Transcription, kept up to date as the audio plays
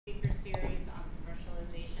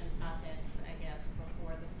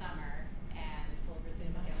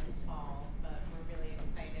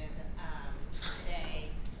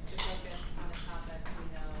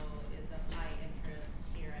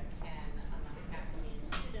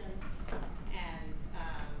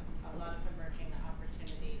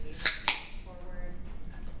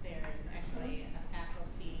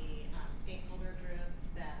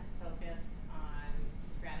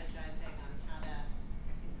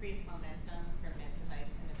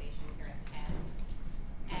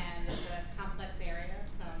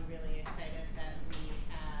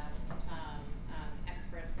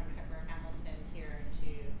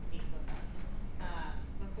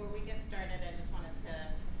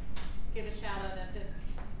give a shout out of a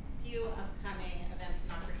few upcoming events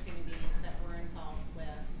and opportunities that we're involved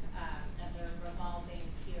with, and they're revolving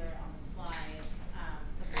here on the slides.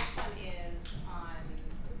 The first one is on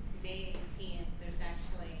May 18th. There's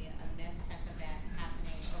actually a MedTech event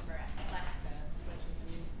happening over at Plexus, which is a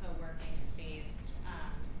new co-working space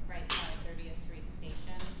right by 30th Street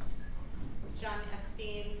Station. John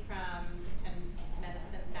Epstein from Penn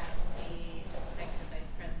Medicine faculty, executive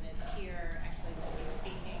vice president here, actually will be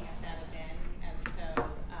speaking at that event, and so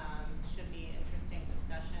should be interesting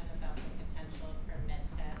discussion about the potential for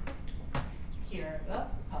medtech here.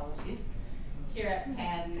 Apologies. Here at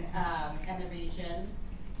Penn and the region.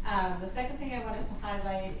 The second thing I wanted to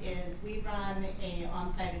highlight is we run a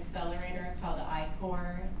on-site accelerator called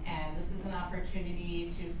iCore, and this is an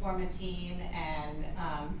opportunity to form a team and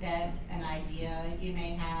vet an idea you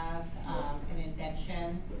may have, an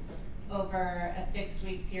invention, over a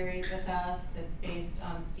 6-week period with us. It's based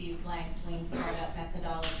on Steve Blank's Lean Startup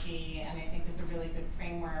methodology, and I think is a really good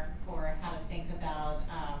framework for how to think about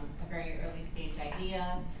a very early stage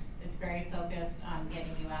idea. It's very focused on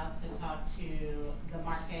getting you out to talk to the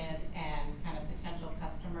market and kind of potential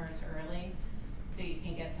customers early, so you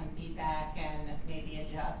can get some feedback and maybe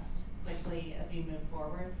adjust quickly as you move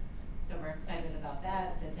forward. So we're excited about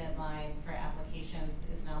that. The deadline for applications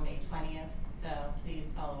is now May 20th, so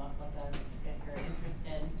please follow up with us if you're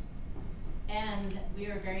interested. And we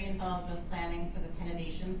are very involved with planning for the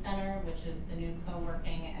Pennovation Center, which is the new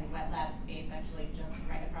co-working and wet lab space actually just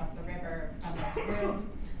right across the river from this room.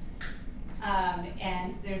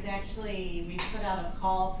 And there's actually, we put out a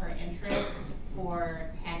call for interest for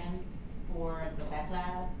tenants for the wet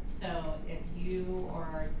lab. So if you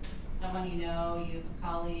or someone you know, you have a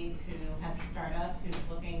colleague who has a startup who's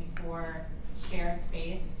looking for shared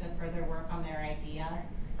space to further work on their idea,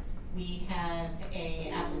 we have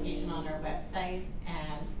an application on our website,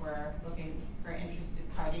 and we're looking for interested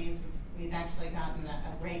parties. We've actually gotten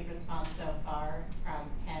a great response so far from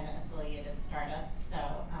Penn affiliated startups, so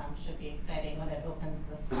should be exciting when it opens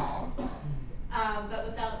this fall. But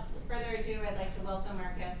without further ado, I'd like to welcome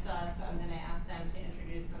our guests up. I'm going to ask them to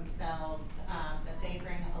introduce themselves, but they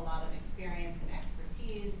bring a lot of experience and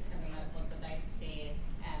expertise in the medical device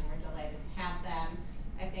space, and we're delighted to have them.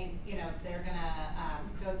 I think they're going to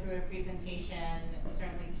go through a presentation,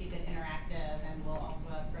 certainly keep it interactive, and we'll also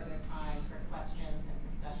have further time for questions and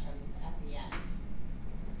discussions at the end.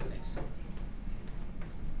 Thanks.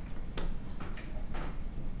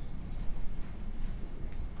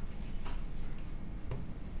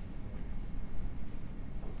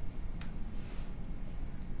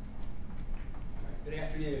 Good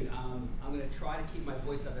afternoon. I'm going to try to keep my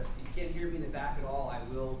voice up. If you can't hear me in the back at all, I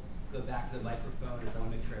will go back to the microphone, as I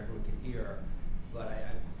want to make sure everyone can hear. But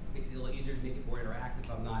it makes it a little easier to make it more interactive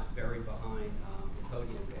if I'm not buried behind the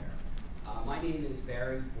podium there. My name is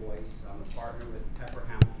Barry Boyce. I'm a partner with Pepper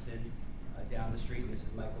Hamilton down the street. This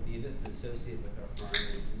is Michael Beavis, an associate with our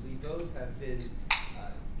firm. And we both have been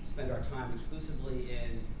spend our time exclusively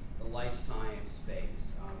in the life science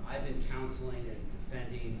space. I've been counseling and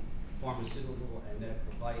defending pharmaceutical and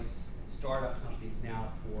medical device and startup companies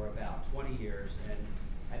now for about 20 years, and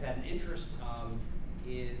I've had an interest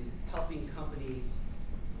in helping companies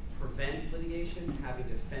prevent litigation, having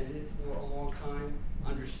defended it for a long time.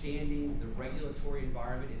 Understanding the regulatory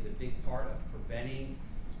environment is a big part of preventing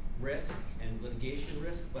risk and litigation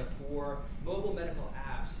risk, but for mobile medical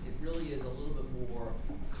apps, it really is a little bit more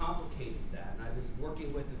complicated than that. And I was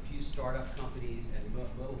working with a few startup companies and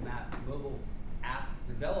mobile app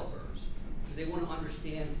developers, because they want to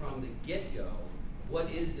understand from the get-go, what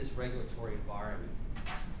is this regulatory environment?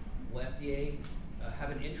 Will FDA have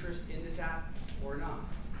an interest in this app or not?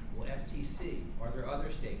 Will FTC? Are there other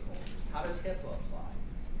stakeholders? How does HIPAA apply?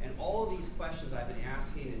 And all of these questions I've been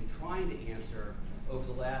asking and trying to answer over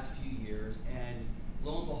the last few years, and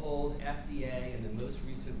lo and behold, FDA, and then most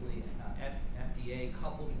recently FDA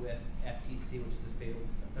coupled with FTC, which is the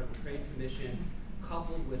Federal Trade Commission,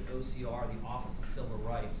 coupled with OCR, the Office of Civil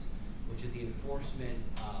Rights, which is the enforcement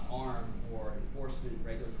arm or enforcement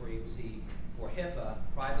regulatory agency for HIPAA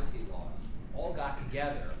privacy laws, all got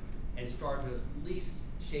together and started to at least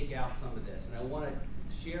shake out some of this. And I want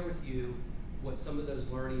to share with you what some of those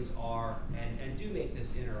learnings are, and do make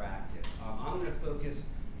this interactive. I'm going to focus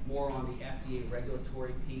more on the FDA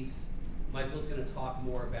regulatory piece. Michael's going to talk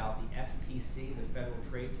more about the FTC, the Federal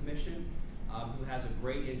Trade Commission, who has a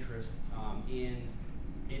great interest in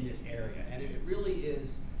this area. And it really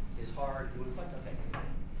is hard. You want to collect? Okay.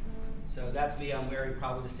 So that's me. I'm wearing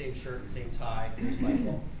probably the same shirt and same tie. Here's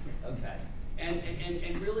Michael. Okay.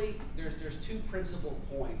 And really, there's two principal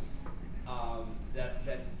points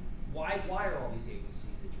that why are all these agencies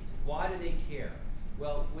interested? Why do they care?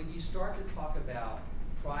 Well, when you start to talk about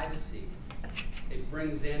privacy, it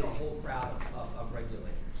brings in a whole crowd of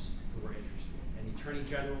regulators who are interested. And attorney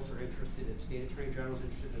generals are interested, if state attorney generals are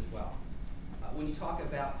interested as well. When you talk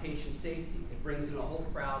about patient safety, it brings in a whole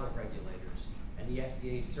crowd of regulators, and the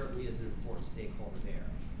FDA certainly is an important stakeholder there.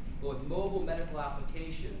 But with mobile medical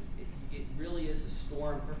applications, it really is the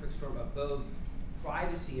perfect storm of both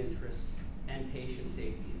privacy interests and patient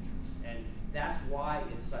safety interests. And that's why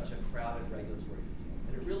it's such a crowded regulatory field.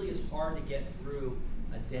 And it really is hard to get through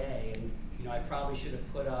a day. And I probably should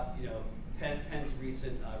have put up, Penn's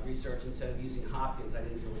recent research. Instead of using Hopkins, I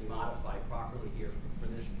didn't really modify properly here for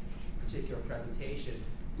this particular presentation.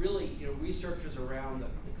 Really, researchers around the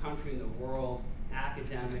country and the world,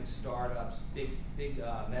 academics, startups, big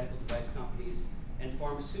medical device companies, and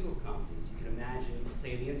pharmaceutical companies, you can imagine,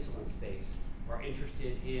 say in the insulin space, are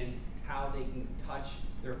interested in how they can touch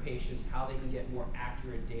their patients, how they can get more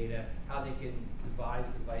accurate data, how they can devise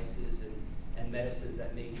devices and medicines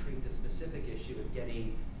that may treat the specific issue of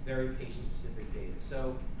getting very patient-specific data.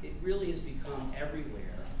 So it really has become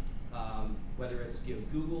everywhere, whether it's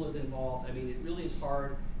Google is involved. I mean, it really is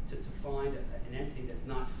hard to find an entity that's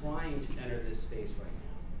not trying to enter this space right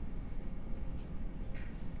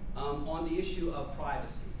now. On the issue of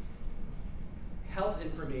privacy, health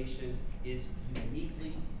information is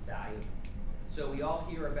uniquely valuable. So we all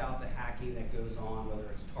hear about the hacking that goes on, whether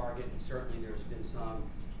it's Target, and certainly there's been some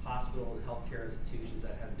hospital and healthcare institutions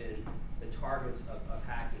that have been the targets of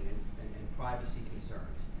hacking and privacy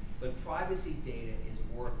concerns. But privacy data is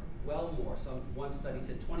worth well more. One study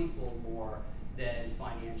said 20-fold more than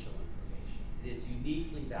financial information. It is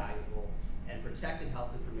uniquely valuable, and protected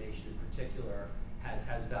health information in particular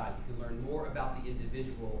has value. You can learn more about the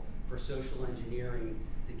individual for social engineering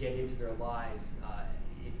to get into their lives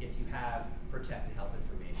if you have protected health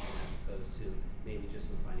information as opposed to maybe just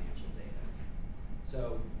some financial data.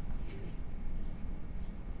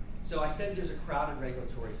 So I said there's a crowded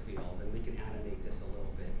regulatory field, and we can animate this a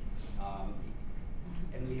little bit.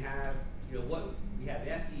 And we have, we have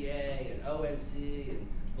FDA and ONC, and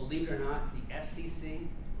believe it or not, the FCC,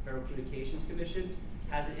 Federal Communications Commission,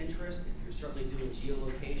 has an interest. If you're certainly doing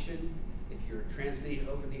geolocation, if you're transmitting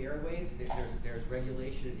over the airwaves, there's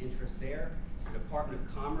regulation and interest there. The Department of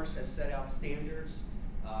Commerce has set out standards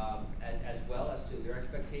as well as to their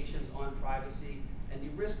expectations on privacy, and the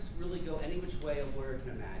risks really go any which way of where you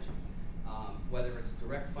can imagine. Whether it's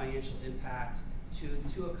direct financial impact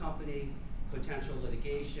to a company, potential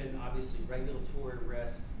litigation, obviously regulatory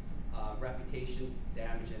risk, reputation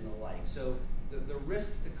damage, and the like. So the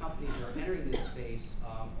risks to companies that are entering this space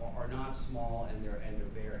are not small, and they're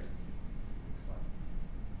varied.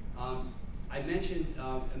 I mentioned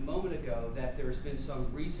a moment ago that there's been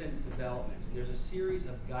some recent developments, and there's a series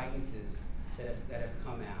of guidances that have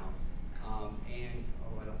come out. I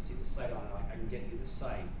don't see the site on it. I can get you the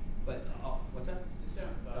site. But what's that? It's down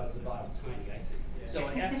at the bottom. It's the bottom, tiny, I see. Yeah. So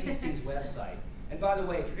on FTC's website. And by the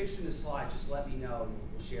way, if you're interested in the slides, just let me know and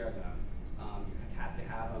we'll share them. You're happy to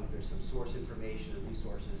have them. There's some source information and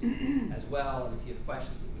resources as well. And if you have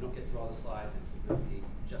questions, if we don't get through all the slides, it'll be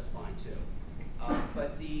just fine too.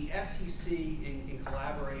 But the FTC, in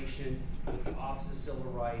collaboration with the Office of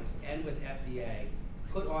Civil Rights and with FDA,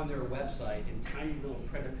 put on their website, in tiny little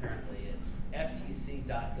print apparently, at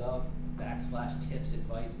ftc.gov/tips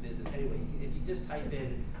advice business. Anyway, if you just type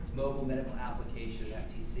in mobile medical application at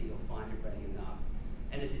FTC, you'll find it ready enough.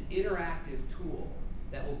 And it's an interactive tool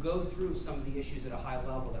that will go through some of the issues at a high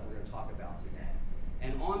level that we're going to talk about today.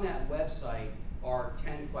 And on that website are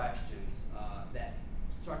 10 questions that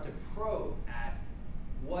start to probe at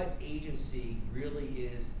what agency really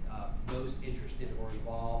is most interested or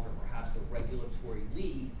involved, or perhaps the regulatory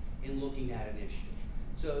lead in looking at an issue.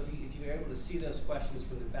 So if you're able to see those questions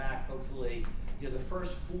from the back, hopefully, the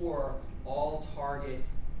first 4 all target,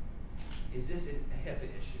 is this a HIPAA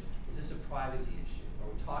issue? Is this a privacy issue? Are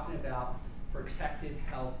we talking about protected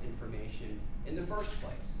health information in the first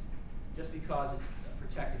place? Just because it's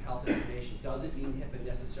protected health information doesn't mean HIPAA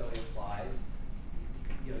necessarily applies.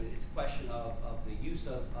 It's a question of the use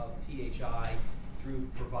of PHI through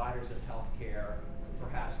providers of healthcare,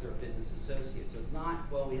 perhaps their business associates. So it's not,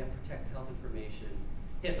 well, we have protected health information,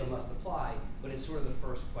 HIPAA must apply, but it's sort of the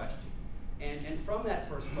first question. And from that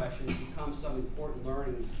first question become some important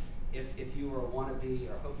learnings if you are a wannabe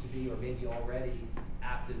or hope to be, or maybe already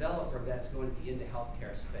app developer that's going to be in the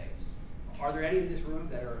healthcare space. Are there any in this room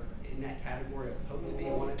that are in that category of hope to be,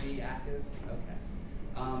 want to be active? Okay.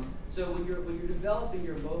 So when you're developing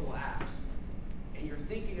your mobile apps and you're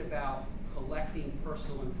thinking about collecting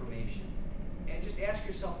personal information, and just ask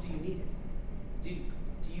yourself, do you need it?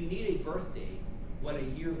 Do you need a birth date what a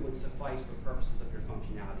year would suffice for purposes of your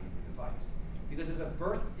functionality of your device. Because if a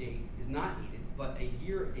birth date is not needed, but a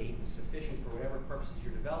year date is sufficient for whatever purposes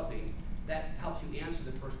you're developing, that helps you answer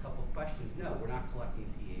the first couple of questions. No, we're not collecting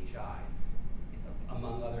PHI,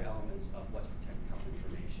 among other elements of what's protected health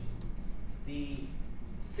information. The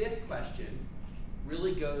fifth question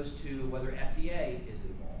really goes to whether FDA is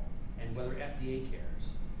involved and whether FDA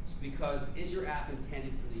cares. Because is your app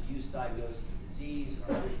intended for the use, diagnosis of disease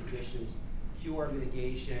or other conditions, cure,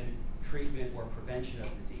 mitigation, treatment, or prevention of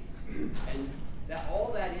disease? And that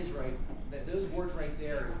all that is right, that those words right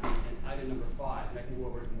there in item number 5, and I can go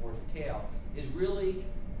over it in more detail, is really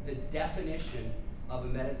the definition of a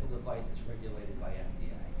medical device that's regulated by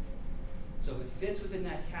FDA. So if it fits within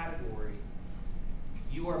that category,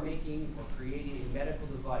 you are making or creating a medical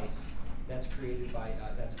device that's created by,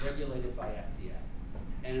 that's regulated by FDA.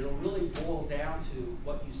 And it'll really boil down to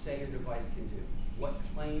what you say your device can do, what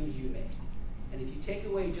claims you make. And if you take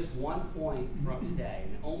away just one point from today,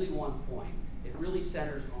 and only one point, it really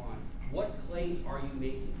centers on what claims are you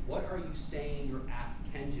making? What are you saying your app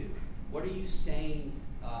can do? What are you saying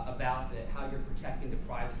about how you're protecting the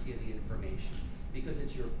privacy of the information? Because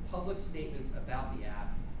it's your public statements about the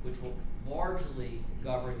app which will largely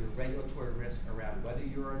govern your regulatory risk around whether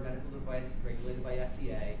you're a medical device regulated by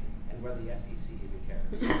FDA and whether the FTC even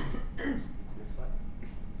cares. Next slide.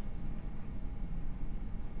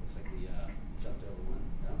 Looks like we jumped over one.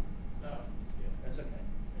 No? Oh, yeah. That's okay.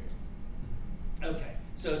 Okay,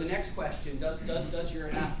 so the next question, does your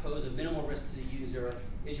app pose a minimal risk to the user?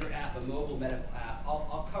 Is your app a mobile medical app?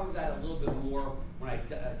 I'll cover that a little bit more when I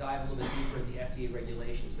dive a little bit deeper into the FDA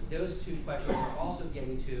regulations. But those two questions are also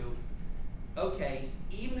getting to, okay,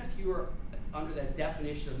 even if you're under that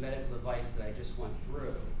definition of medical device that I just went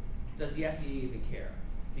through, does the FDA even care?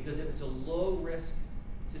 Because if it's a low risk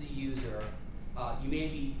to the user, you may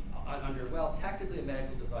be under, well, technically a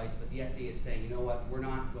medical device, but the FDA is saying, you know what, we're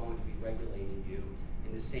not going to be regulating you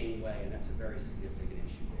in the same way, and that's a very significant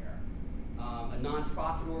issue there. A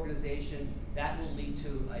nonprofit organization, that will lead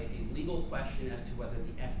to a legal question as to whether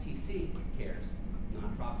the FTC cares.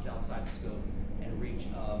 Nonprofits outside the scope and reach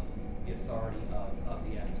of the authority of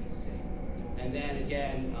the FTC. And then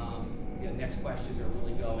again, next questions are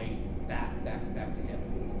really going back together.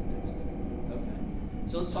 Okay.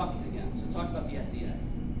 So let's talk again. So talk about the FDA.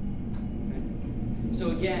 Okay.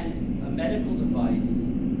 So again, a medical device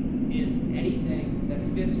is anything that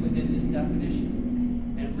fits within this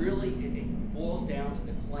definition. And really, it boils down to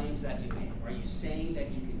the claims that you make. Are you saying that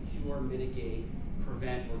you can cure, mitigate,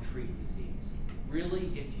 prevent, or treat disease?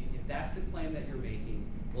 Really, if that's the claim that you're making,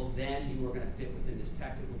 well, then you are going to fit within this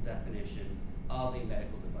technical definition of a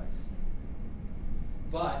medical device.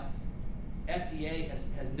 But FDA has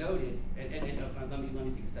noted, and let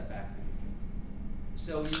me take a step back.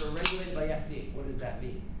 So you're regulated by FDA. What does that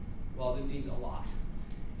mean? Well, it means a lot.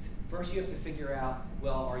 First, you have to figure out,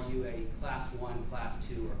 well, are you a class 1, class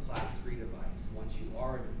 2, or class 3 device once you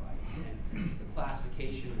are a device? And the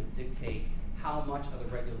classification will dictate how much of the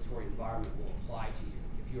regulatory environment will apply to you.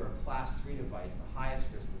 If you're a class 3 device, the highest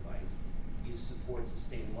risk device, you support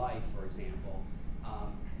sustained life, for example,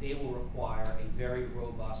 they will require a very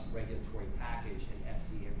robust regulatory package and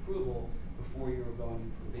FDA approval before you're going to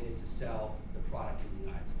be permitted to sell the product in the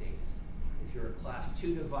United States. If you're a class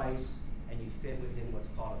 2 device and you fit within what's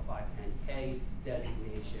called a 510K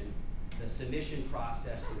designation, the submission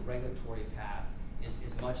process and the regulatory path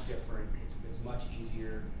is much different. It's much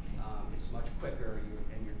easier. It's much quicker,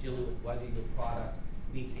 and you're dealing with whether your product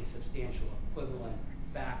meets a substantial equivalent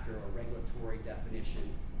factor or regulatory definition.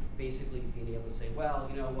 Basically being able to say, well,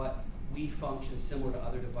 you know what, we function similar to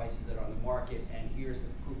other devices that are on the market, and here's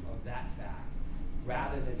the proof of that fact,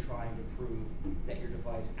 rather than trying to prove that your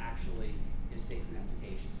device actually is safe and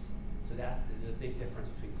efficacious. So that is a big difference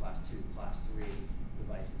between class 2 and class 3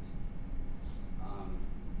 devices.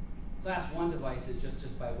 Class 1 devices,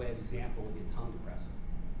 just by way of example, would be a tongue depressor.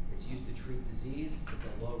 It's used to treat disease. It's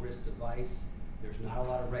a low-risk device. There's not a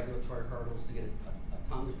lot of regulatory hurdles to get a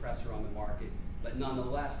tongue depressor on the market, but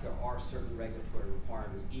nonetheless, there are certain regulatory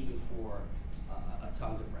requirements even for a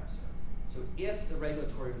tongue depressor. So if the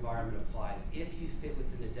regulatory environment applies, if you fit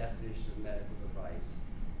within the definition of medical device,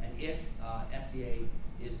 and if FDA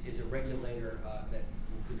is a regulator that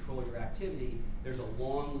will control your activity, there's a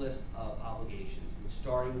long list of obligations,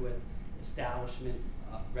 starting with establishment,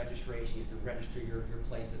 registration. You have to register your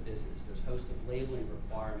place of business. There's a host of labeling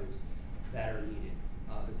requirements that are needed.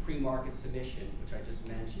 The pre-market submission, which I just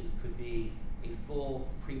mentioned, could be a full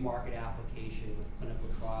pre-market application with clinical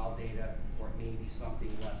trial data, or it may be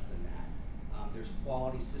something less than that. There's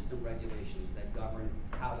quality system regulations that govern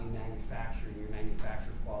how you manufacture and your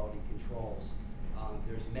manufacturer quality controls.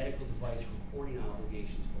 There's medical device reporting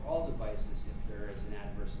obligations for all devices if there is an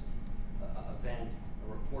adverse event,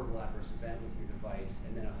 a reportable adverse event with your device,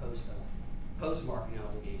 and then a host of post-marketing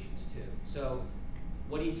obligations too. So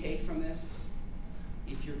what do you take from this?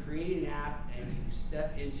 If you're creating an app and you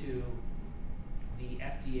step into the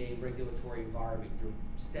FDA regulatory environment, you're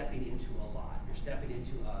stepping into a lot. You're stepping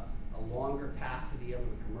into a longer path to be able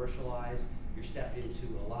to commercialize. You're stepping into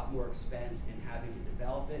a lot more expense in having to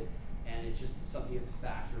develop it, and it's just something you have to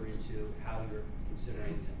factor into how you're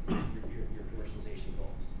considering your commercialization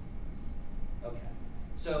goals. Okay,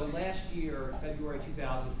 so last year, February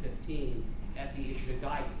 2015, FDA issued a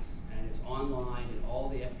guidance, and it's online, and all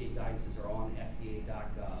the FDA guidances are on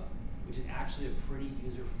fda.gov, which is actually a pretty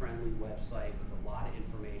user-friendly website with a lot of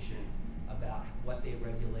information about what they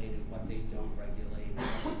regulate and what they don't regulate,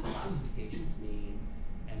 what these classifications mean,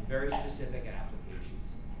 and very specific applications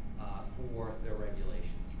for their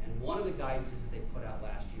regulations. And one of the guidances that they put out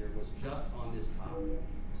last year was just on this topic.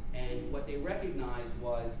 And what they recognized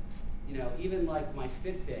was, you know, even like my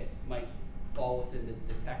Fitbit might fall within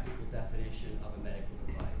the technical definition of a medical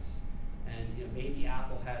device. And you know, maybe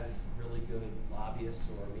Apple has really good lobbyists,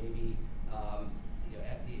 or maybe you know,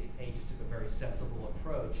 FDA just took a very sensible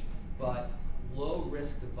approach. But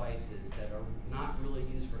low-risk devices that are not really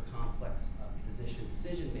used for complex physician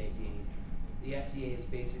decision-making, the FDA has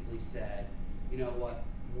basically said, you know what,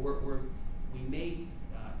 we may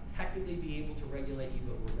technically be able to regulate you,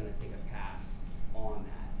 but we're going to take a pass on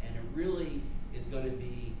that. And it really is going to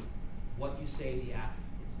be what you say the app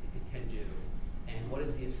it can do, and what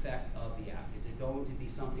is the effect of the app. Is it going to be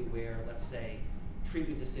something where, let's say,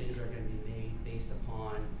 treatment decisions are going to be made based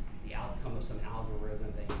upon the outcome of some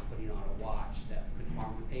algorithm that you're putting on a watch that could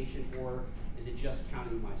harm the patient, or is it just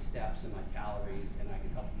counting my steps and my calories and I can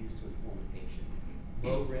help use to inform the patient?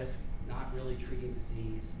 Low risk, not really treating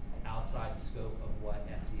disease, outside the scope of what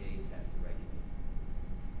FDA intends to regulate.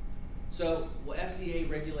 So, will FDA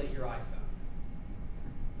regulate your iPhone?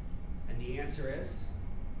 And the answer is,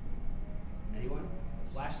 anyone?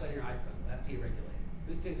 A flashlight on your iPhone, will FDA regulate it?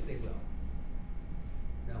 Who thinks they will?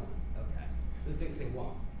 No one, okay. Who thinks they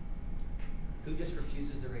won't? Who just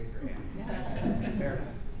refuses to raise their hand? Fair enough.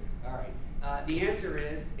 All right. The answer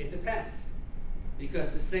is, it depends.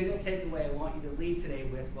 Because the single takeaway I want you to leave today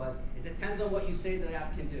with was, it depends on what you say the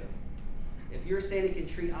app can do. If you're saying it can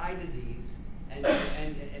treat eye disease, and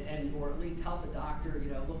or at least help the doctor,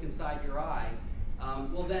 you know, look inside your eye,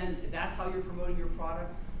 well then, if that's how you're promoting your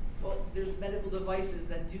product, well, there's medical devices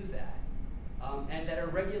that do that, and that are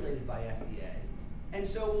regulated by FDA. And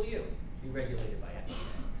so will you be regulated by FDA.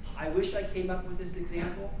 I wish I came up with this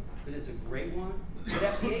example, because it's a great one, but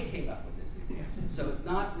FDA came up with this example. So it's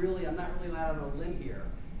not really, I'm not really out on a limb here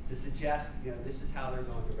to suggest, you know, this is how they're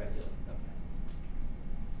going to regulate. Okay.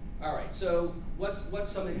 All right, so what's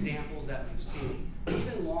some examples that we've seen?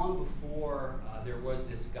 Even long before there was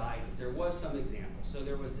this guidance, there was some examples. So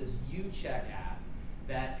there was this U-Check app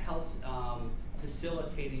that helped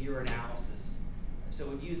facilitate a urinalysis.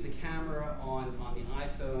 So it used the camera on the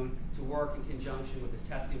iPhone to work in conjunction with a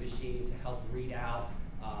testing machine to help read out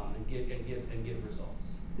and give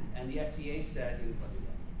results. And the FDA said,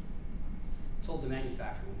 told the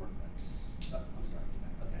manufacturer will work that. Oh, I'm sorry.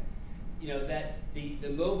 Okay. You know that the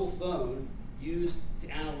mobile phone used to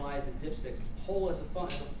analyze the dipsticks whole as a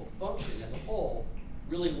function as a whole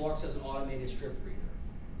really works as an automated strip reader,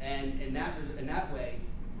 and in that way,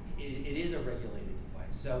 it is a regulated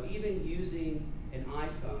device. So even using an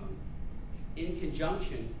iPhone in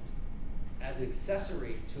conjunction as an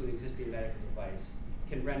accessory to an existing medical device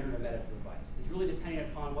can render a medical device. It's really depending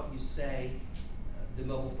upon what you say the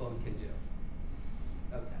mobile phone can do.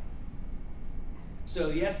 Okay.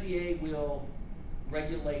 So the FDA will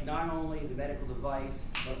regulate not only the medical device,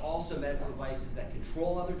 but also medical devices that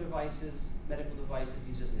control other devices, medical devices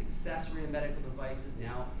used as an accessory to medical devices.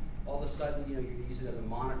 Now, all of a sudden, you know, you're going to use it as a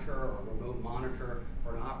monitor or a remote monitor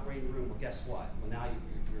for an operating room. Well, guess what? Well, now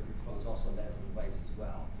your phone's also a medical device as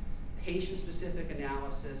well. Patient-specific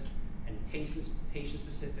analysis and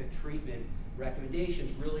patient-specific treatment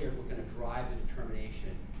recommendations really are going to drive the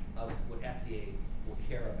determination of what FDA will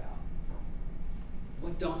care about.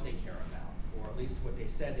 What don't they care about? Or at least what they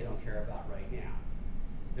said they don't care about right now.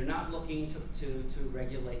 They're not looking to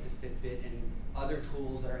regulate the Fitbit and other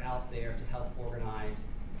tools that are out there to help organize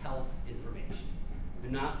health information.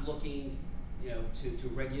 They're not looking, you know, to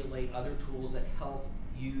regulate other tools that help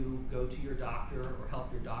you go to your doctor or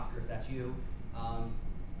help your doctor, if that's you,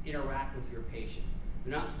 interact with your patient.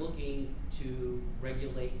 They're not looking to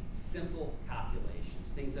regulate simple calculations,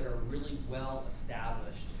 things that are really well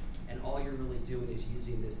established, and all you're really doing is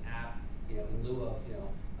using this app, you know, in lieu of, you know,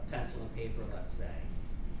 a pencil and paper, let's say.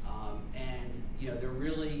 And they're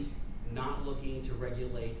really not looking to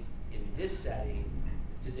regulate in this setting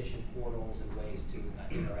physician portals and ways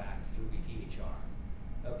to interact through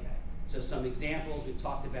EHR. Okay, so some examples we've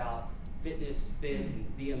talked about: fitness, fit, and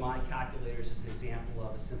BMI calculators is an example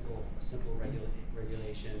of a simple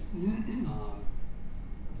regulation.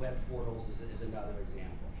 Web portals is another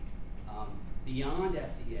example. Beyond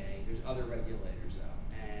FDA, there's other regulators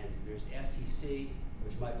though, and there's FTC,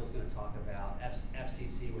 which Michael's going to talk about,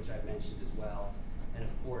 FCC, which I mentioned as well, and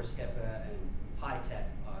of course HIPAA and high-tech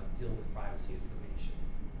dealing with privacy information.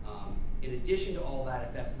 In addition to all that,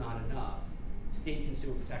 if that's not enough, state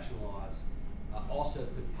consumer protection laws also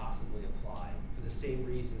could possibly apply for the same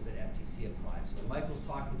reasons that FTC applies. So when Michael's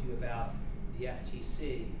talking to you about the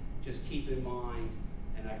FTC, just keep in mind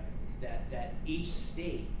that each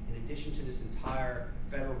state, in addition to this entire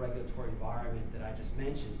federal regulatory environment that I just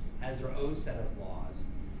mentioned, has their own set of laws.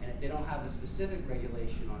 And if they don't have a specific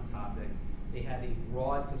regulation on topic, they have a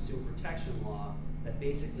broad consumer protection law that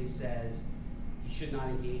basically says you should not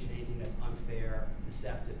engage in anything that's unfair,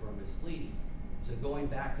 deceptive, or misleading. So going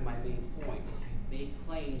back to my main point, if you make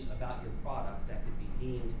claims about your product that could be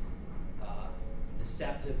deemed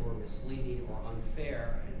deceptive or misleading or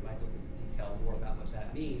unfair, and Michael can detail more about what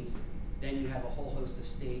that means, then you have a whole host of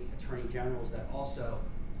state attorney generals that also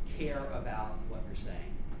care about what you're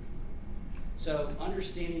saying. So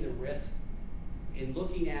understanding the risk, in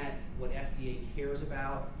looking at what FDA cares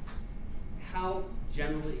about, how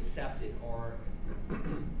generally accepted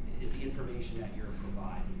is the information that you're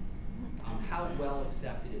providing? How well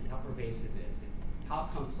accepted is it? How pervasive is it? How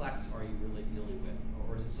complex are you really dealing with?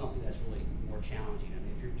 Or is it something that's really more challenging? I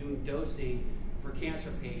mean, if you're doing dosing for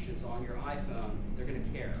cancer patients on your iPhone, they're going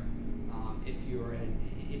to care. If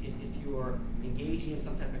you're engaging in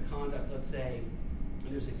some type of conduct, let's say,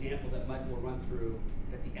 and there's an example that Michael will run through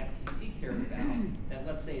that the FTC cares about, that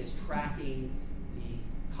let's say is tracking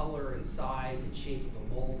the color and size and shape of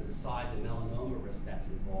the mold to decide the melanoma risk that's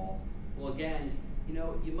involved. Well, again,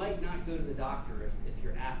 you might not go to the doctor if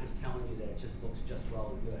your app is telling you that it just looks just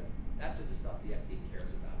well and good. That's what the stuff the FDA cares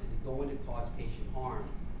about. Is it going to cause patient harm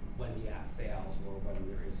when the app fails or when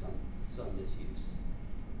there is some misuse?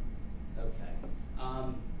 Okay.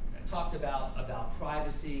 I talked about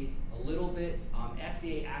privacy a little bit.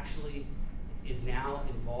 FDA actually is now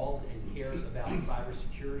involved and cares about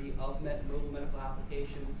cybersecurity of mobile medical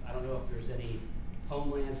applications. I don't know if there's any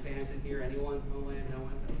Homeland fans in here. Anyone? Homeland? No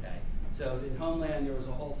one? Okay. So in Homeland, there was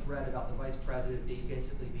a whole thread about the vice president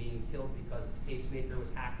basically being killed because his pacemaker was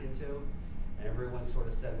hacked into. And everyone sort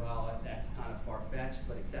of said, well, that's kind of far-fetched,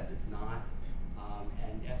 but except it's not.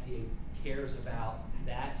 And FDA cares about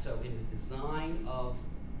that. So in the design of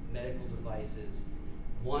medical devices,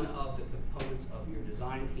 one of the components of your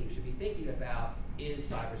design team should be thinking about is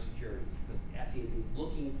cybersecurity, because FDA is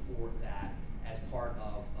looking for that as part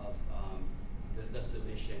of the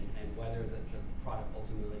submission and whether the product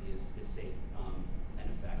ultimately is safe and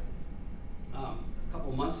effective. A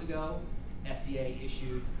couple months ago, FDA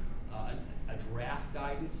issued a draft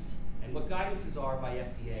guidance, and what guidances are by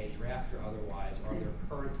FDA, draft or otherwise, are their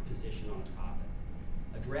current position on a topic.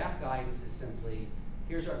 A draft guidance is simply,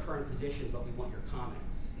 here's our current position, but we want your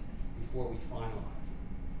comments before we finalize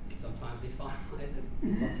it. Sometimes they finalize it,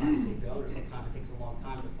 and sometimes they don't, or sometimes it takes a long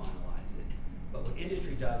time to finalize it. But what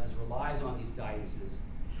industry does is relies on these guidances,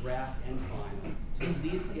 draft and final, to at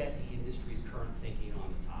least get the industry's current thinking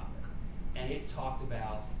on the topic. And it talked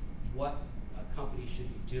about what a company should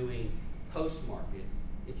be doing post-market.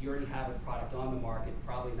 If you already have a product on the market,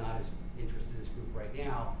 probably not as interested in this group right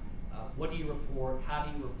now, what do you report, how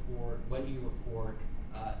do you report, when do you report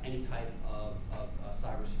any type of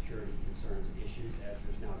cybersecurity concerns and issues, as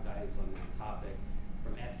there's now guidance on that topic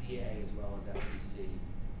from FDA as well as FTC,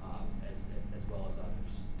 as well as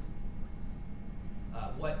others.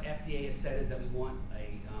 What FDA has said is that we want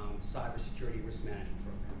a cybersecurity risk management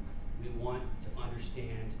program. We want to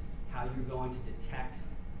understand how you're going to detect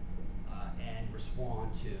and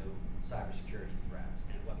respond to cybersecurity threats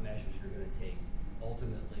and what measures you're going to take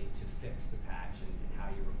ultimately to fix the patch and how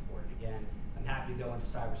you report it. Again, I'm happy to go into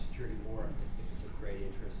cybersecurity more if it's of great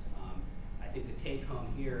interest. I think the take home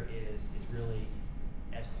here is really,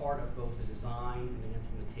 as part of both the design and the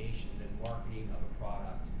implementation and marketing of a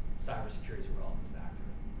product, cybersecurity is a relevant factor.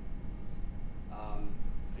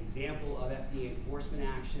 Example of FDA enforcement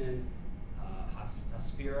action,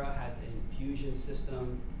 Hospira had an infusion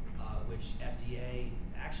system which FDA,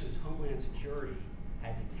 actually it was Homeland Security,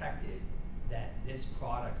 had detected that this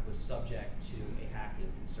product was subject to a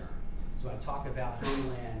hacking concern. So when I talk about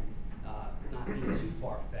Homeland not being too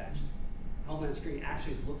far-fetched, Homeland Security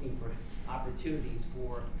actually is looking for opportunities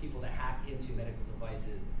for people to hack into medical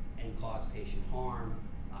devices and cause patient harm.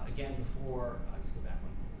 Again, before, I'll just go back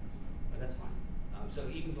one. That's fine. So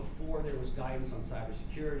even before there was guidance on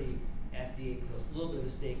cybersecurity, FDA put a little bit of a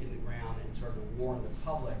stake in the ground and started to warn the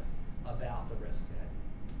public about the risk ahead.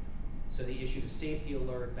 So they issued a safety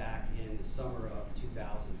alert back in the summer of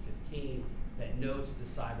 2015 that notes the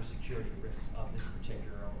cybersecurity risks of this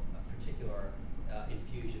particular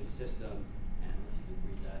infusion system. And I don't know if you can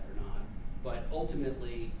read that or not. But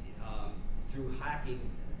ultimately, through hacking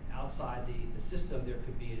outside the system, there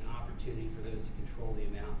could be an opportunity for those to control the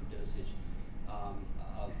amount and dosage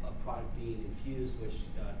of a product being infused, which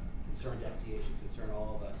concerned FDA, should concern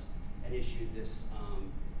all of us, and issued this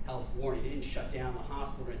health warning. They didn't shut down the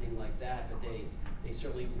hospital or anything like that, but they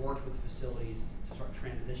certainly worked with facilities to start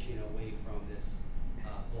transitioning away from this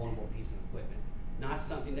vulnerable piece of equipment. Not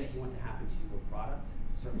something that you want to happen to your product,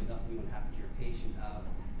 certainly nothing you want to happen to your patient.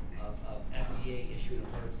 Of FDA issuing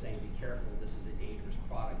alerts saying, be careful, this is a dangerous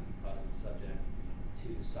product because it's subject to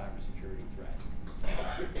cybersecurity threats.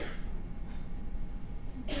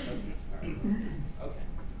 Okay.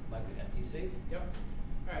 Like the FTC? Yep.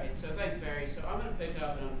 All right, so thanks, Barry. So I'm going to pick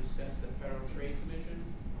up and I'm going to discuss the Federal Trade Commission.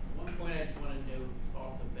 One point I just want to note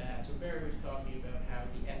off the bat. So Barry was talking about how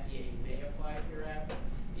the FDA may apply it hereafter.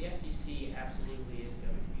 The FTC absolutely is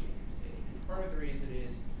going to be interested. And part of the reason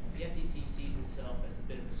is the FTC sees itself as a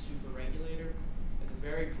bit of a super regulator, as a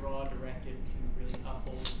very broad directive to really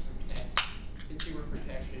uphold and protect consumer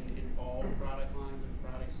protection in all product lines and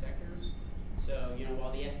product sectors. So,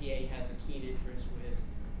 while the FDA has a keen interest with,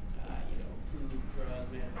 food,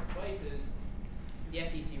 drug, medical devices, the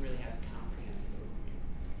FTC really has a comprehensive overview.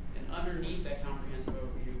 And underneath that comprehensive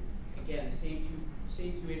overview, again, the same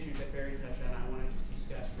two issues that Barry touched on, I want to just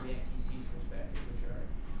discuss from the FTC's perspective, which are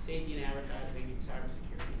safety and advertising and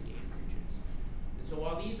cybersecurity and data breaches. And so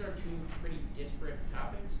while these are two pretty disparate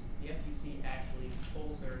topics, the FTC actually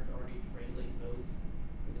holds their authority to regulate both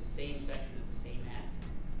in the same section of the same act,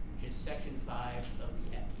 which is Section 5 of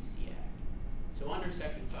the FTC Act. So under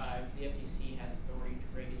Section 5, the FTC has authority to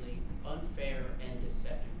regulate unfair and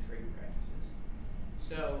deceptive trade practices.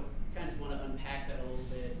 So kind of just want to unpack that a little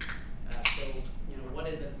bit. What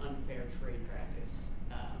is an unfair trade practice?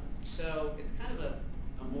 So it's kind of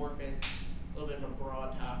amorphous, a little bit of a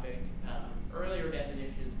broad topic. Earlier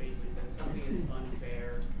definitions basically said something is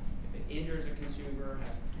unfair if it injures a consumer,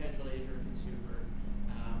 has potential to injure a consumer,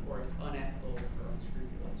 or is unethical or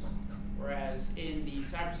unscrupulous. Whereas in the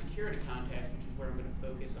cybersecurity context, which is where I'm going to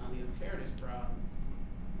focus on the unfairness problem,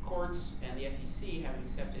 courts and the FTC have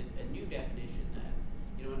accepted a new definition that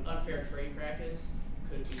an unfair trade practice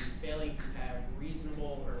could be failing to have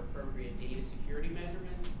reasonable or appropriate data security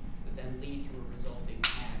measurements that then lead to a resulting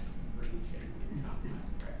hack, breach, and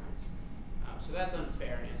compromised preference. So that's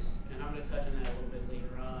unfairness, and I'm going to touch on that a little bit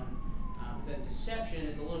later on. Then deception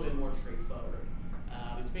is a little bit more straightforward.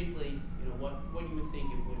 It's basically what you would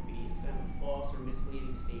think it would be. It's kind of a false or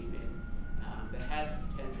misleading statement that has the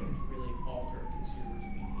potential to really alter a consumer's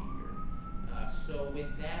behavior. So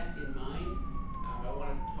with that in mind, I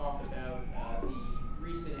want to talk about the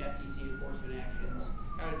recent FTC enforcement actions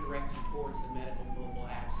kind of directed towards the medical mobile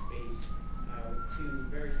app space with two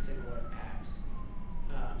very similar apps.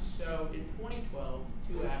 So in 2012,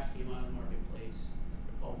 two apps came on the marketplace.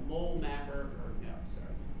 They're called Mole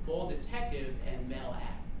Detective and Mel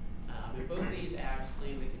App. And both of these apps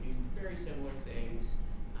claim they can do very similar things.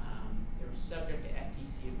 They were subject to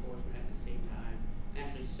FTC enforcement at the same time and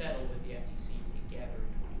actually settled with the FTC together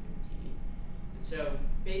in 2015. And so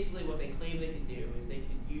basically what they claim they could do is they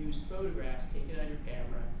could use photographs taken on your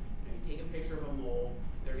camera. You take a picture of a mole,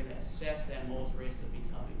 they're going to assess that mole's risk of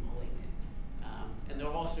becoming malignant. And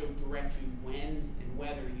they'll also direct you when and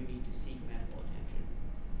whether you need to seek medical attention.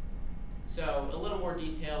 So a little more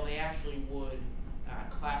detail, they actually would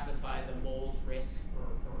classify the mole's risk or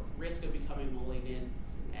risk of becoming malignant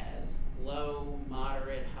as low,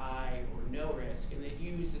 moderate, high, or no risk, and they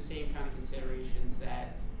use the same kind of considerations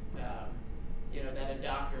that that a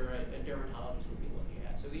doctor, a dermatologist would be looking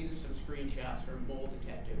at. So these are some screenshots from Mole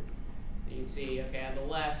Detective. And you can see, okay, on the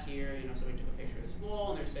left here, somebody took a picture of this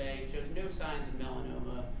mole, and they're saying it shows no signs of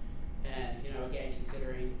melanoma, and again,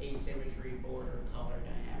 considering asymmetry, border, color,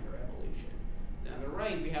 diameter, evolution. Now on the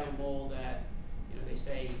right, we have a mole that they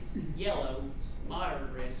say it's yellow, it's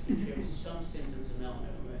moderate risk, it shows some symptoms of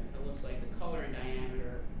melanoma. It looks like the color and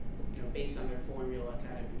diameter, based on their formula,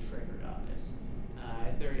 kind of been triggered on this.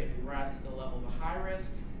 If it rises to the level of a high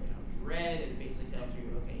risk, red, it basically tells you,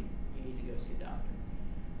 okay, you need to go see a doctor.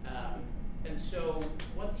 And so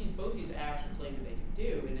what both these apps are claiming they can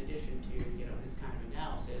do, in addition to this kind of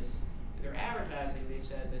analysis, is In their advertising, they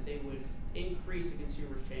said that they would increase the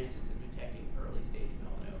consumer's chances of detecting early stage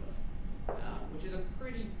melanoma, which is a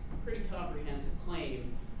pretty comprehensive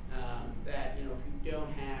claim. That if you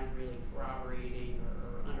don't have really corroborating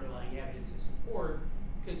or underlying evidence to support,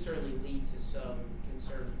 could certainly lead to some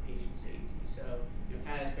concerns with patient safety. So,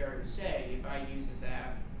 kind of as Barry was saying, if I use this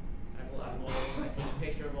app, I have a lot of moles, I take a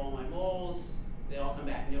picture of all my moles, they all come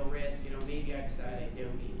back no risk, maybe I decide I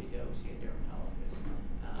don't need to go see a dermatologist.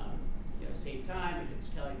 Same time, if it's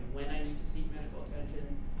telling me when I need to seek medical attention,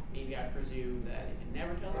 maybe I presume that if it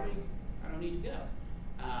never tells me, I don't need to go.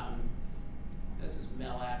 This is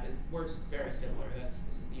Mel app. It works very similar. This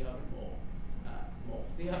is the other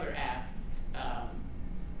the other app.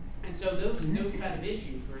 And so those kind of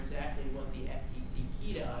issues were exactly what the FTC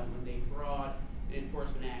keyed on when they brought an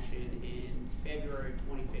enforcement action in February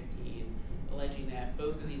 2015, alleging that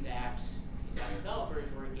both of these app developers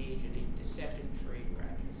were engaged in a deceptive trade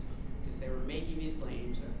practice because they were making these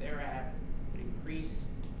claims that their app would increase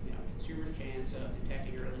consumers' chance of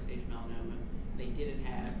detecting early stage melanoma. They didn't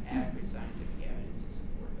have adequate scientific evidence to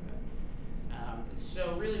support that.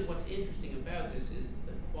 So really what's interesting about this is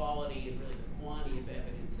the quality and really the quantity of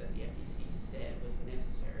evidence that the FTC said was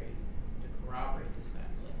necessary to corroborate this kind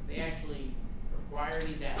of claim. They actually require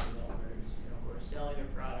these app developers, who are selling their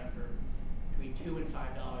product for between $2 and $5,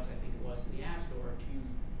 I think it was, in the App Store, to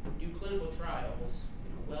do clinical trials,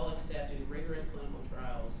 well accepted, rigorous clinical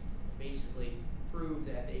trials, basically prove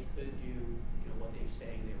that they could do, what they're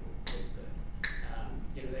saying they could.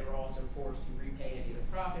 They were also forced to repay any of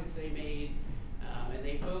the profits they made, and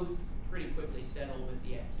they both pretty quickly settled with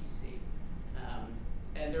the FTC.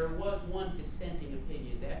 And there was one dissenting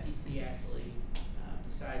opinion. The FTC actually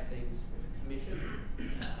decides things with a commission,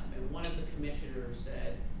 and one of the commissioners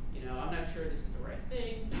said, I'm not sure this is the right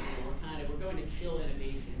thing. We're going to chill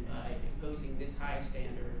innovation by imposing this high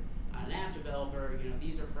standard on an app developer.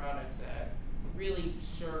 These are products that really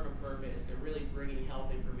serve a purpose. They're really bringing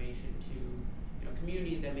health information to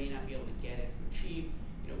communities that may not be able to get it for cheap.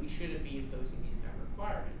 We shouldn't be imposing these kind of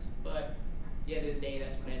requirements. But at the end of the day,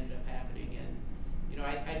 that's what ended up happening. And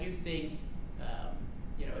I do think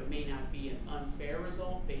it may not be an unfair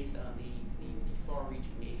result based on the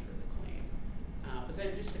far-reaching nature of the claim. But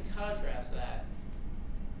then just to contrast that,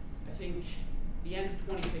 I think the end of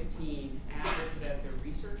 2015, Apple put out their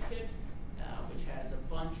research kit, which has a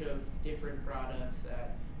bunch of different products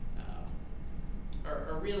that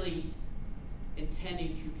are really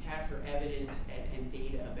intending to capture evidence and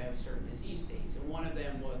data about certain disease states. And one of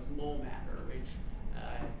them was Mole Mapper, which,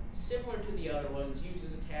 similar to the other ones,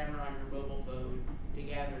 uses a camera on your mobile phone to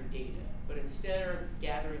gather data. But instead of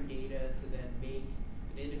gathering data to then make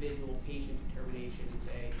an individual patient determination and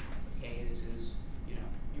say, okay, this is,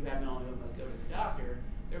 you have melanoma, go to the doctor,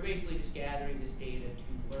 they're basically just gathering this data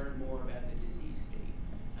to learn more about the disease state.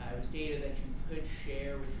 It was data that you could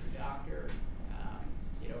share with your doctor.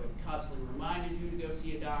 It constantly reminded you to go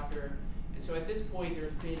see a doctor. And so at this point,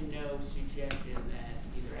 there's been no suggestion that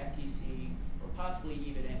either FTC or possibly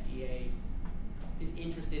even FDA is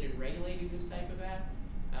interested in regulating this type of app.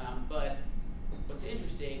 But what's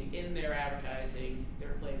interesting, in their advertising,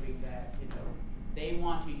 they're claiming that they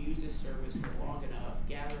want to use this service for long enough,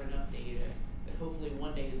 gather enough data, that hopefully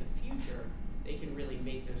one day in the future, they can really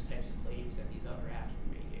make those types of claims that these other apps are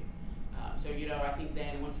making. So I think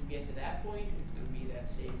then once you get to that point, it's going to be that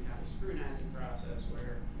same kind of scrutinizing process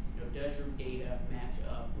where, does your data match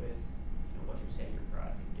up with what you're saying your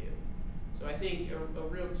product can do? So I think a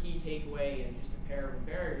real key takeaway, and just to pair what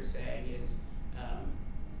Barry was saying, is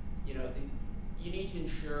you need to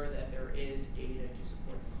ensure that there is data to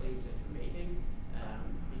support the claims that you're making,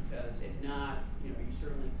 because if not, you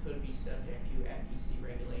certainly could be subject to FTC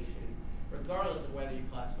regulation, regardless of whether you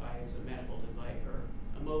classify it as a medical device or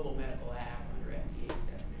a mobile medical app under FDA's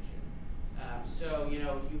definition. So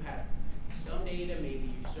if you have some data, maybe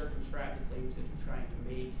you circumscribe the claims that you're trying to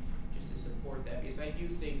make just to support that, because I do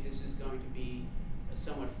think this is going to be a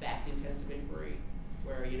somewhat fact-intensive inquiry,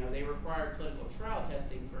 where they require clinical trial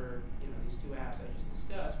testing for these two apps I just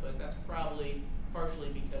discussed, but that's probably partially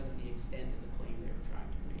because of the extent of the claim they were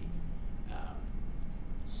trying to make.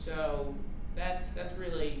 So that's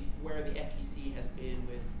really where the FTC has been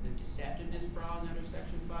with the deceptiveness prong under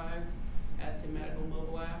Section 5 as to medical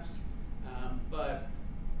mobile apps. But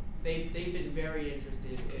they've been very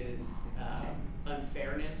interested in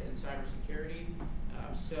unfairness and cybersecurity.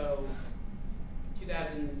 So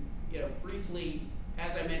 2000, briefly,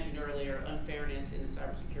 as I mentioned earlier, unfairness in the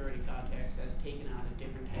cybersecurity context has taken on a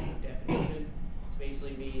different type of definition. It's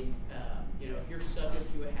basically mean, if you're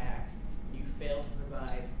subject to a hack, and you fail to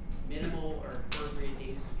provide minimal or appropriate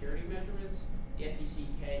data security measurements, the FTC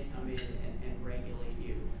can come in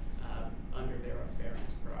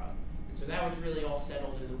that was really all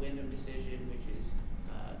settled in the Wyndham decision, which is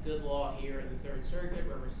good law here in the Third Circuit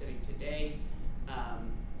where we're sitting today.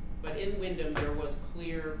 But in Wyndham, there was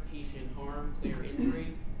clear patient harm, clear injury.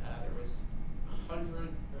 There was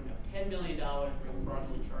 $10 million worth of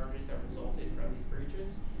fraudulent charges that resulted from these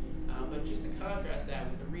breaches. But just to contrast that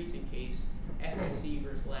with a recent case, FTC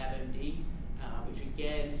versus LabMD, which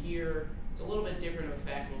again here, it's a little bit different of a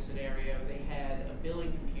factual scenario. They had a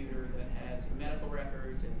billing computer that had some medical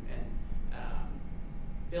records and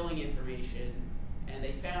billing information, and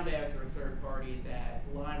they found out through a third party that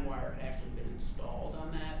LimeWire had actually been installed on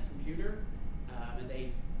that computer, and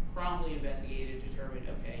they promptly investigated, determined,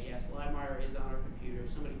 okay, yes, LimeWire is on our computer.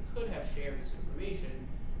 Somebody could have shared this information,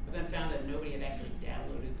 but then found that nobody had actually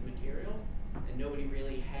downloaded the material, and nobody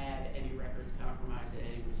really had any records compromised and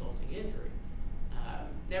any resulting injury.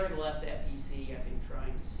 Nevertheless, the FTC, I think,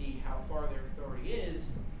 trying to see how far their authority is,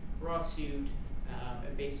 brought suit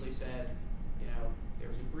and basically said, there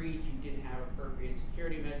was a breach, you didn't have appropriate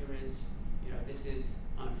security measurements, this is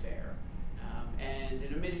unfair. And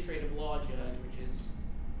an administrative law judge, which is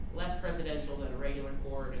less precedential than a regular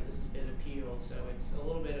court, and this has been appealed, so it's a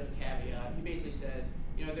little bit of a caveat. He basically said,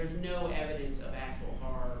 there's no evidence of actual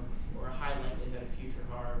harm or a high likelihood of future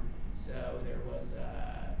harm, so there was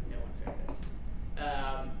no unfairness.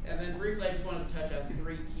 And then briefly, I just wanted to touch on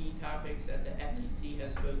 3 key topics that the FTC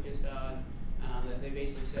has focused on, that they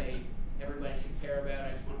basically say everybody should care about.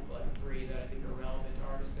 I just want to pull out 3 that I think are relevant to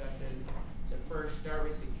our discussion. So first, start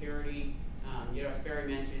with security. As Barry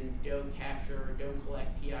mentioned, don't capture, don't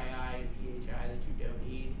collect PII and PHI that you don't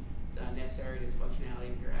need. It's unnecessary to the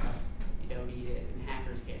functionality of your app. You don't need it, and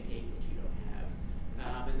hackers can't take what you don't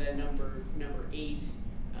have. And then number 8,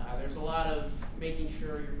 there's a lot of making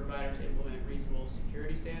sure your providers implement reasonable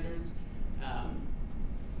security standards. At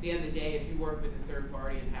the end of the day, if you work with a third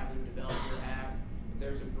party and have them develop your app, if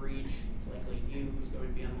there's a breach, it's likely you who's going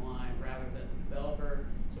to be on the line rather than the developer.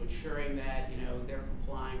 So ensuring that they're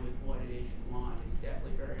complying with what it is you want is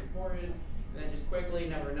definitely very important. And then just quickly,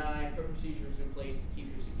 number 9, put procedures in place to keep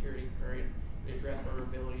your security current and address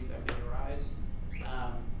vulnerabilities that may arise.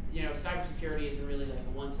 Cybersecurity isn't really like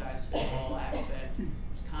a one-size-fits-all aspect.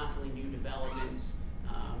 There's constantly new developments,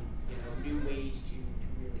 new ways to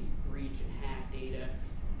really breach and hack data.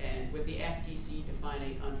 And with the FTC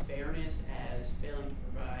defining unfairness as failing to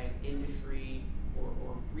provide industry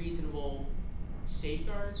or reasonable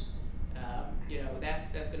safeguards,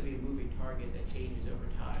 that's going to be a moving target that changes over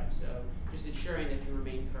time. So just ensuring that you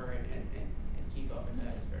remain current and keep up with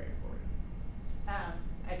that is very important.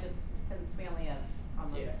 Since we only have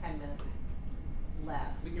almost 10 minutes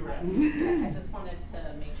left, We can wrap. I just wanted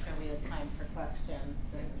to make sure we had time for questions.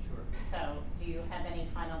 Sure. So, do you have any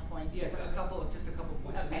final points? Yeah, just a couple of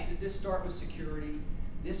points. Okay. So this start with security.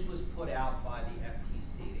 This was put out by the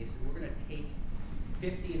FTC. They said we're going to take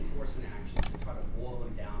 50 enforcement actions and try to boil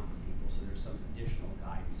them down for people, so there's some additional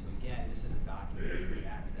guidance. So again, this is a document you can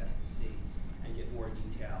access and see and get more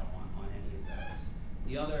detail on any of those.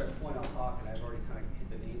 The other point I'll talk, and I've already kind of hit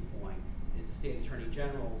the main point, is the state attorney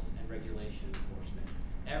generals and regulation enforcement.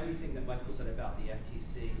 Everything that Michael said about the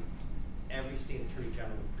FTC, every state attorney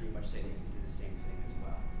general would pretty much say they can do the same thing as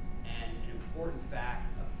well. And an important fact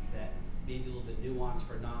that maybe a little bit nuanced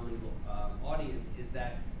for a non-legal audience is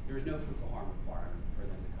that there's no proof of harm requirement for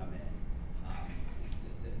them to come in.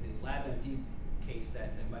 The LabMD case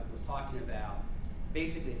that Michael was talking about,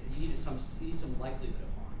 basically said you need some likelihood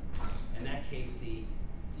of harm. In that case, the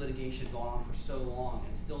litigation had gone on for so long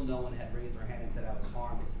and still no one had raised their hand and said I was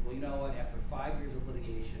harmed. They said, well, you know what, after 5 years of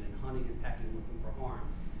litigation and hunting and pecking looking for harm,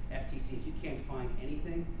 FTC, if you can't find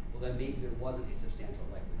anything, well then maybe there wasn't a substantial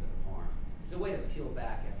likelihood of harm. It's a way to peel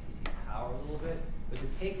back FTC's power a little bit, but the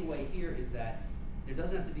takeaway here is that there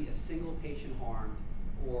doesn't have to be a single patient harmed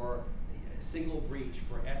or a single breach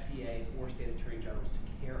for FDA or state attorney generals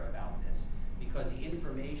to care about this, because the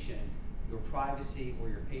information, your privacy or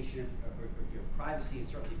your patient, or your privacy and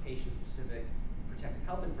certainly patient-specific protected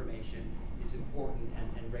health information is important,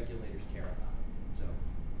 and regulators care about it. So,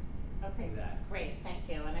 Okay, that. great, thank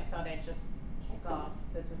you. And I thought I'd just kick off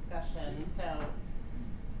the discussion. So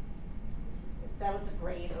that was a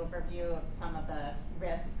great overview of some of the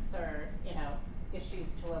risks or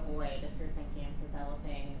issues to avoid if you're thinking of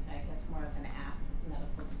developing, I guess, more of an app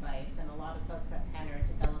medical device. And a lot of folks at Penn are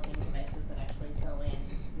developing devices that actually go in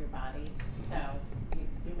your body. So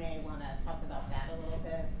you may want to talk about that a little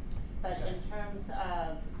bit. But in terms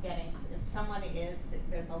of if someone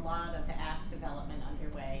there's a lot of app development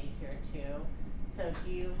underway here too. So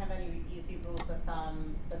do you have any easy rules of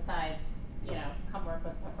thumb besides, come work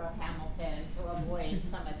with Pepper Hamilton to avoid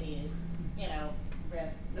some of these,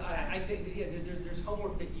 risks? No, I think that, yeah, there's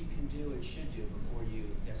homework that you can do and should do before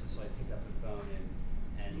you necessarily pick up the phone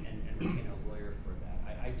and retain a lawyer for that.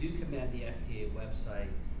 I do commend the FDA website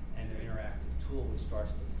and their interactive tool, which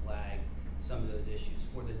starts to flag some of those issues.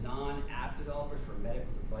 For the non-app developers, for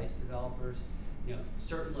medical device developers,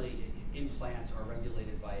 certainly implants are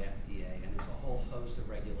regulated by FDA, and there's a whole host of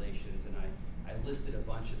regulations, and I listed a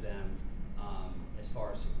bunch of them as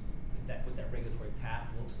far as what that regulatory path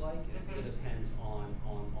looks like, and it really depends on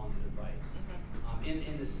the device.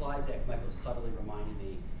 In the slide deck, Michael subtly reminded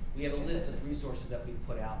me, we have a list of resources that we've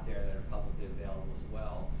put out there that are publicly available as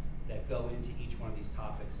well that go into each one of these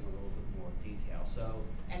topics in a little bit more detail. So,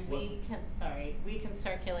 and we can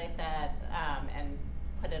circulate that and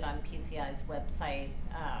put it on PCI's website.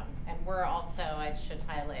 And we're also, I should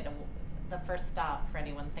highlight, the first stop for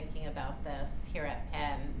anyone thinking about this here at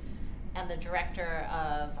Penn. And the director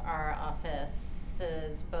of our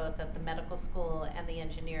offices, both at the medical school and the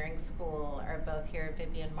engineering school, are both here,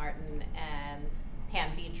 Vivian Martin and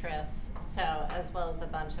Pam Beatrice, so as well as a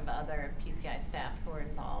bunch of other PCI staff who are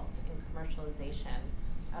involved in commercialization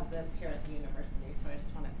of this here at the university. So I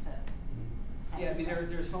just wanted to. Yeah, I mean,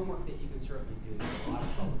 there's homework that you can certainly do. There's a lot of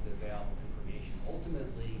publicly available information.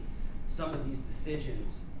 Ultimately, some of these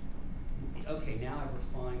decisions, okay, now I've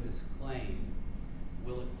refined this claim.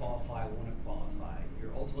 Will it qualify? Won't it qualify?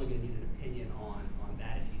 You're ultimately going to need an opinion on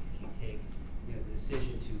that if you take the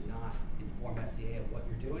decision to not inform FDA of what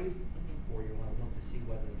you're doing, or you want to look to see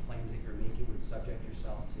whether the claims that you're making would subject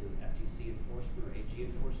yourself to FTC enforcement or AG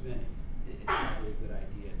enforcement. It's probably a good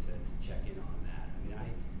idea to check in on that. I mean, I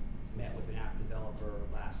met with an app developer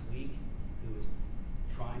last week who was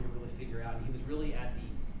trying to really figure out, and he was really at the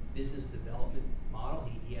business development model.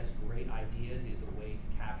 He has great ideas. He has a way to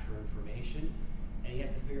capture information, and he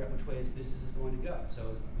has to figure out which way his business is going to go.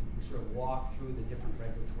 So we sort of walk through the different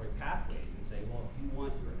regulatory pathways and say, well, if you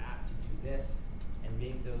want your app to do this and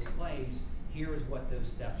make those claims, here is what those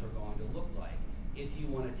steps are going to look like. If you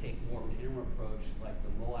want to take more of an interim approach, like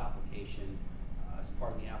the mole application as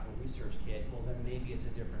part of the Apple Research Kit, well, then maybe it's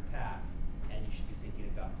a different path, and you should be thinking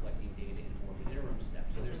about collecting data in more of an interim step.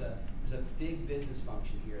 So there's a big business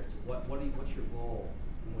function here as to what's your goal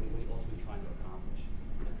and what are you ultimately trying to accomplish.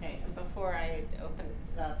 Okay, and before I open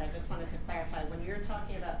it up, I just wanted to clarify, when you're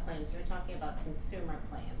talking about claims, you're talking about consumer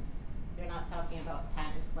claims. You're not talking about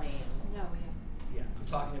patent claims. No, we have. Yeah, I'm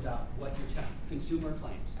talking about what your consumer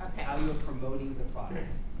claims. Okay. How you're promoting the product.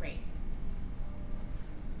 Great.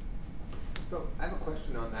 So I have a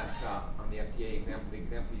question on that, on the FDA example, the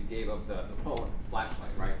example you gave of the phone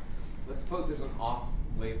flashlight, right? Let's suppose there's an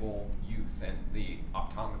off-label use, and the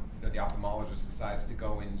ophthalmologist decides to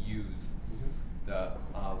go and use the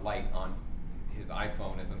light on his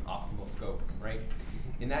iPhone as an optical scope, right?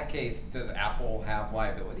 In that case, does Apple have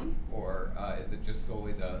liability, or is it just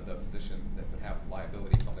solely the physician that would have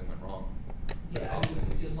liability if something went wrong? Yeah, I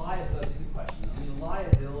mean, the liability is a good question. I mean,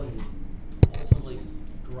 liability ultimately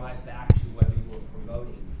drive back to whether you were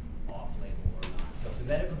promoting off-label or not. So if the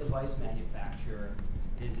medical device manufacturer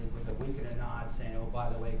is with a wink and a nod saying, oh, by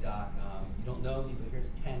the way, doc, you don't know me, but here's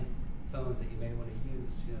 10 phones that you may want to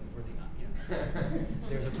use, for the,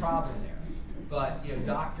 there's a problem there. But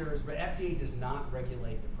doctors, but FDA does not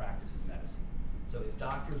regulate the practice of medicine. So if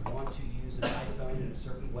doctors want to use an iPhone in a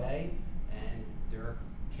certain way, and their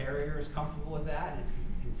carrier is comfortable with that, and it's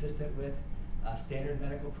consistent with standard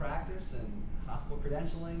medical practice and hospital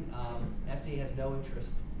credentialing, FDA has no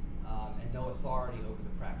interest and no authority over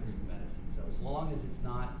the practice of medicine. So as long as it's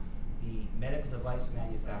not the medical device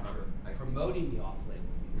manufacturer promoting the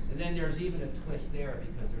off-label use, and then there's even a twist there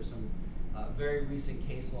because there's some very recent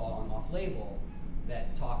case law on off-label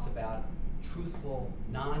that talks about truthful,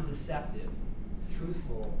 non-deceptive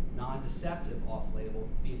off-label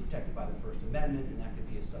being protected by the First Amendment, and that could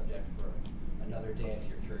be a subject for another day if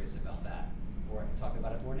you're curious about that, or I can talk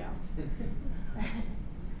about it more now. Any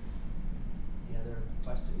other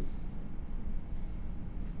questions?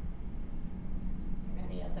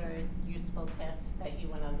 Any other useful tips that you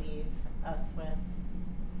want to leave us with?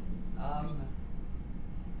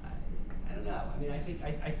 I don't know. I mean,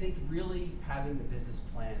 I think really having the business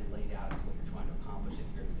plan laid out is what you're trying to accomplish if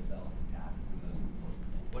you're in the development path is the most important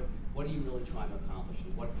thing. What are you really trying to accomplish,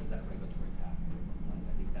 and what does that regulatory path look like?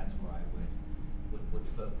 I think that's where I would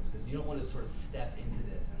focus, because you don't want to sort of step into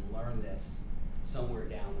this and learn this somewhere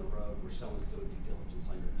down the road where someone's doing due diligence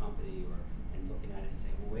on your company and looking at it and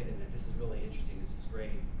saying, well, wait a minute, this is really interesting, this is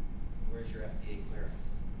great. Where's your FDA clearance?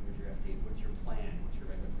 Where's your FDA? What's your plan? What's your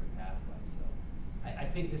regulatory pathway? So I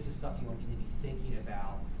think this is stuff you need to be thinking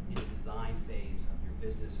about in the design phase of your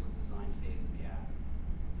business or design phase of the app.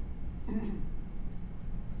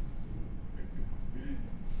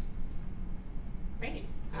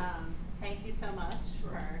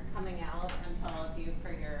 you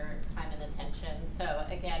for your time and attention. So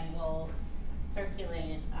again, we'll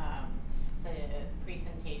circulate the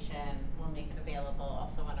presentation. We'll make it available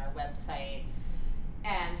also on our website.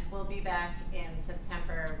 And we'll be back in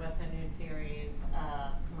September with a new series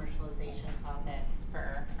of commercialization topics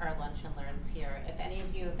for our Lunch and Learns here. If any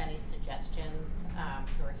of you have any suggestions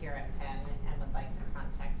who are here at Penn and would like to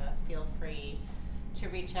contact us, feel free to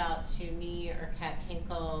reach out to me or Kat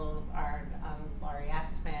Kinkle, our Laurie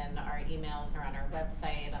Actman. Our emails are on our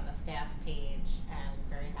website, on the staff page, and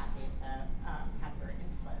very happy to have your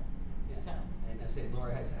input. Yeah. So. And I say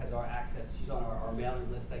Laura has our access. She's on our mailing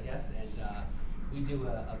list, I guess, and we do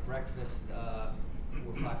a breakfast 4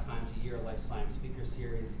 or 5 times a year, Life Science Speaker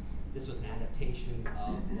Series. This was an adaptation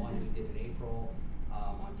of one we did in April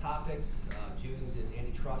on topics. June's is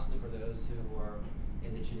antitrust for those who are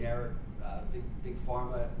in the generic big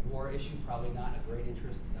pharma war issue. Probably not a great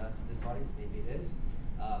interest to this audience, maybe it is.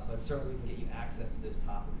 But certainly we can get you access to those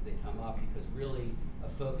topics as they come up, because really a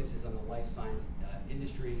focus is on the life science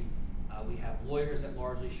industry. We have lawyers that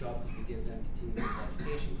largely show up because we give them continuing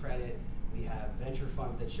education credit. We have venture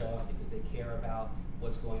funds that show up because they care about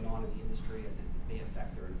what's going on in the industry as it may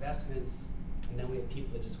affect their investments. And then we have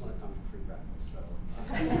people that just want to come for free breakfast. So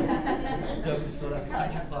it's open to Philadelphia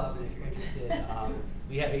Country Club, and if you're interested,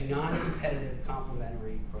 we have a non-competitive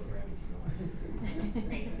complimentary programming to your life.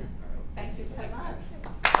 Great. All right.